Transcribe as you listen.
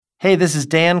Hey, this is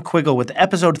Dan Quiggle with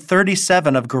episode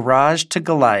 37 of Garage to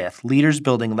Goliath, Leaders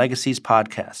Building Legacies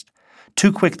podcast.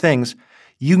 Two quick things.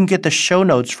 You can get the show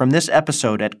notes from this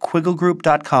episode at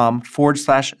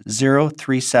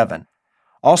quigglegroup.com/037.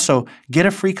 Also, get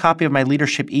a free copy of my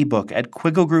leadership ebook at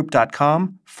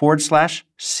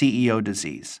quigglegroup.com/CEO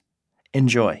disease.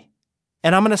 Enjoy.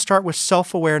 And I'm going to start with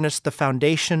self-awareness, the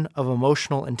foundation of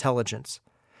emotional intelligence.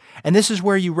 And this is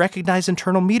where you recognize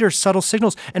internal meters, subtle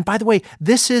signals. And by the way,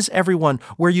 this is, everyone,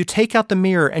 where you take out the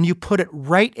mirror and you put it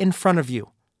right in front of you.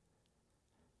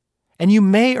 And you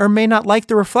may or may not like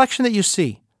the reflection that you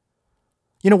see.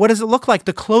 What does it look like?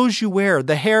 The clothes you wear,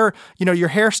 the hair, your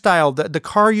hairstyle, the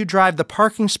car you drive, the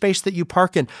parking space that you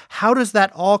park in. How does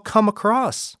that all come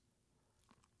across?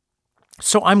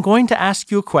 So I'm going to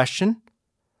ask you a question,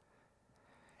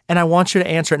 and I want you to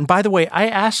answer it. And by the way, I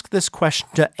ask this question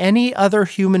to any other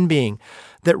human being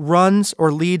that runs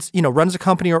or leads, runs a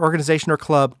company or organization or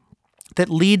club that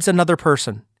leads another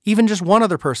person, even just one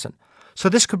other person. So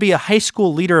this could be a high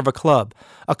school leader of a club,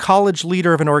 a college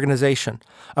leader of an organization,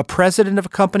 a president of a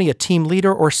company, a team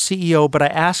leader, or CEO, but I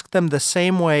ask them the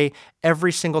same way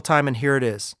every single time, and here it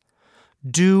is.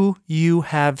 Do you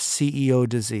have CEO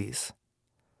disease?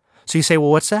 So you say,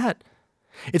 well, what's that?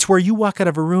 It's where you walk out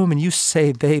of a room and you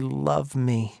say, they love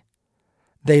me.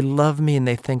 They love me and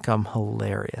they think I'm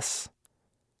hilarious.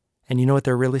 And you know what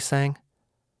they're really saying?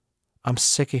 I'm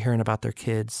sick of hearing about their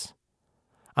kids.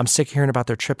 I'm sick of hearing about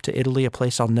their trip to Italy, a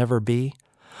place I'll never be.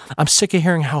 I'm sick of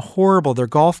hearing how horrible their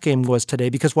golf game was today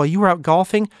because while you were out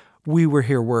golfing, we were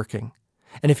here working.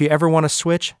 And if you ever want to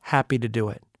switch, happy to do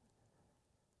it.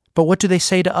 But what do they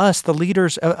say to us, the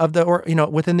leaders of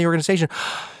within the organization?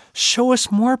 Show us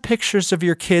more pictures of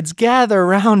your kids. Gather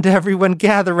around, everyone.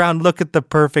 Gather around. Look at the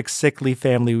perfect sickly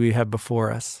family we have before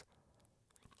us.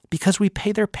 Because we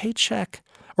pay their paycheck,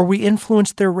 or we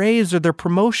influence their raise or their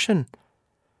promotion.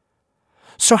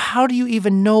 So how do you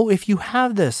even know if you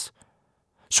have this?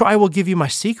 So I will give you my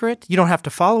secret. You don't have to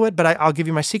follow it, but I'll give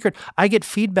you my secret. I get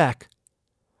feedback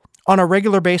on a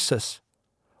regular basis.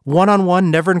 One-on-one,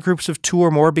 never in groups of 2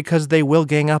 or more, because they will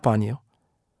gang up on you.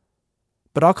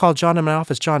 But I'll call John in my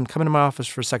office. John, come into my office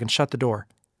for a second. Shut the door.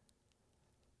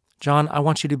 John, I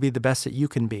want you to be the best that you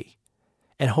can be.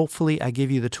 And hopefully I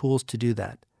give you the tools to do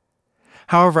that.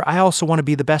 However, I also want to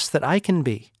be the best that I can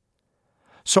be.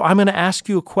 So I'm going to ask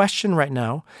you a question right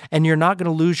now, and you're not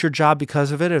going to lose your job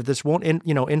because of it. If this won't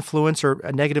influence or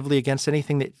negatively against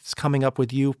anything that's coming up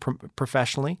with you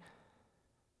professionally.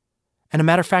 And a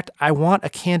matter of fact, I want a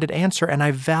candid answer, and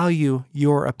I value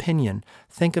your opinion.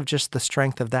 Think of just the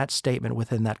strength of that statement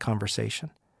within that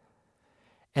conversation.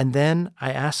 And then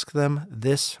I ask them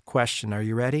this question. Are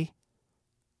you ready?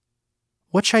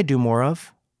 What should I do more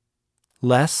of?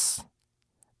 Less?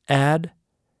 Add?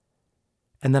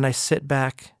 And then I sit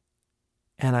back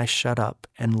and I shut up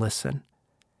and listen.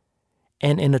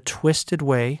 And in a twisted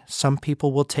way, some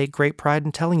people will take great pride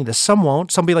in telling you this. Some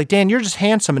won't. Some will be like, Dan, you're just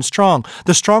handsome and strong.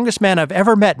 The strongest man I've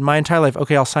ever met in my entire life.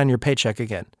 Okay, I'll sign your paycheck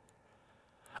again.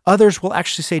 Others will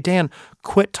actually say, Dan,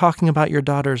 quit talking about your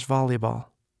daughter's volleyball.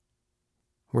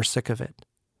 We're sick of it.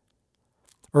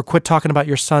 Or quit talking about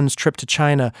your son's trip to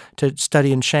China to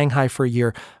study in Shanghai for a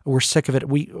year. We're sick of it.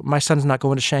 My son's not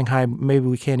going to Shanghai. Maybe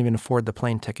we can't even afford the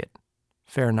plane ticket.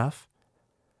 Fair enough.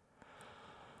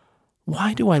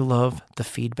 Why do I love the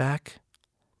feedback?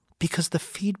 Because the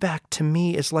feedback to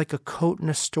me is like a coat in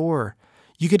a store.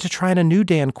 You get to try on a new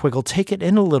Dan Quiggle, take it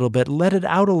in a little bit, let it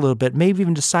out a little bit, maybe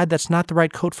even decide that's not the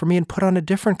right coat for me and put on a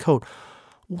different coat.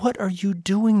 What are you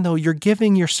doing though? You're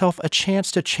giving yourself a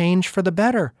chance to change for the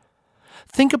better.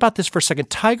 Think about this for a second.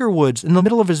 Tiger Woods, in the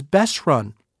middle of his best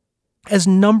run, as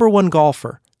number 1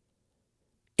 golfer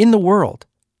in the world,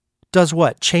 does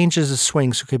what? Changes his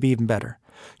swing so it could be even better.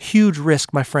 Huge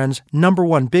risk, my friends. Number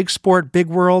 1, big sport, big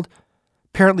world.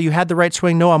 Apparently you had the right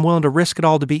swing. No, I'm willing to risk it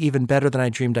all to be even better than I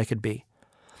dreamed I could be.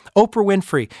 Oprah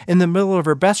Winfrey, in the middle of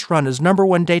her best run as number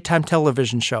 1 daytime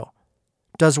television show,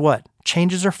 does what?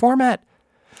 Changes her format.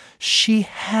 She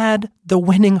had the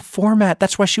winning format.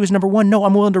 That's why she was number 1. No,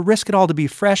 I'm willing to risk it all to be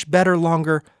fresh, better,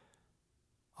 longer.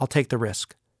 I'll take the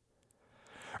risk.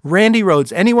 Randy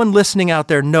Rhoads. Anyone listening out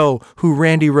there know who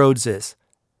Randy Rhoads is?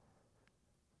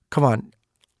 Come on.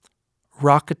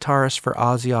 Rock guitarist for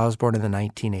Ozzy Osbourne in the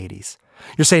 1980s.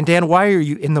 You're saying, Dan, why are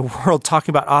you in the world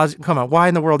talking about Ozzy? Come on, why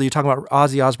in the world are you talking about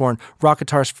Ozzy Osbourne, rock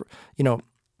guitarist, or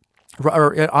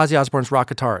Ozzy Osbourne's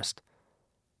rock guitarist?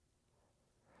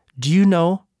 Do you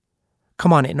know,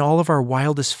 come on, in all of our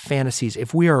wildest fantasies,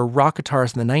 if we are a rock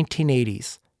guitarist in the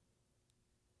 1980s,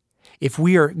 if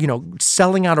we are,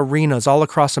 selling out arenas all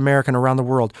across America and around the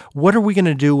world, what are we going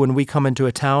to do when we come into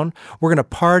a town? We're going to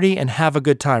party and have a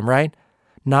good time, right?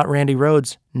 Not Randy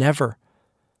Rhoads. Never.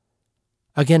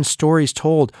 Again, stories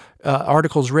told,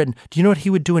 articles written. Do you know what he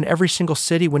would do in every single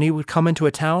city when he would come into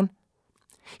a town?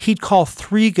 He'd call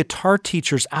 3 guitar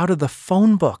teachers out of the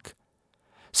phone book,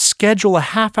 schedule a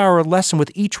half-hour lesson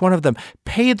with each one of them,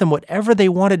 pay them whatever they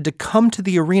wanted to come to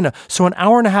the arena, so an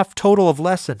hour and a half total of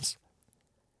lessons.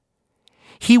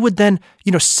 He would then,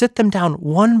 sit them down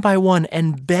one by one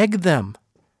and beg them,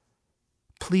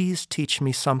 please teach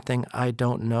me something I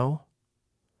don't know.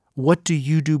 What do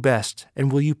you do best,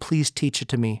 and will you please teach it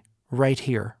to me right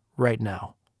here, right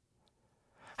now?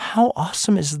 How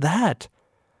awesome is that?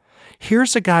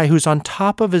 Here's a guy who's on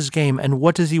top of his game, and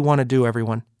what does he want to do,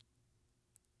 everyone?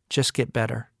 Just get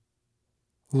better.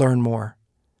 Learn more.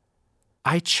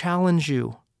 I challenge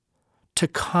you to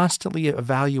constantly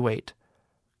evaluate,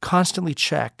 constantly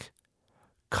check,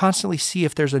 constantly see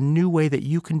if there's a new way that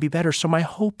you can be better. So my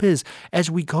hope is, as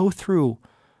we go through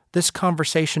this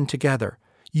conversation together,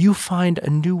 you find a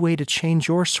new way to change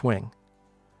your swing,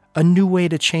 a new way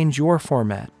to change your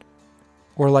format,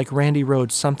 or like Randy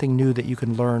Rhoads, something new that you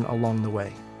can learn along the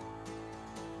way.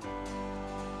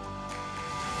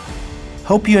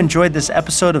 Hope you enjoyed this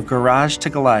episode of Garage to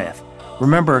Goliath.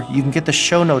 Remember, you can get the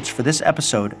show notes for this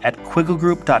episode at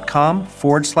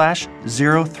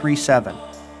quigglegroup.com/037.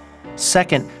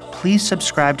 Second, please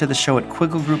subscribe to the show at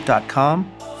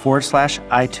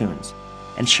quigglegroup.com/iTunes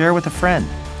and share with a friend.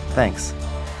 Thanks.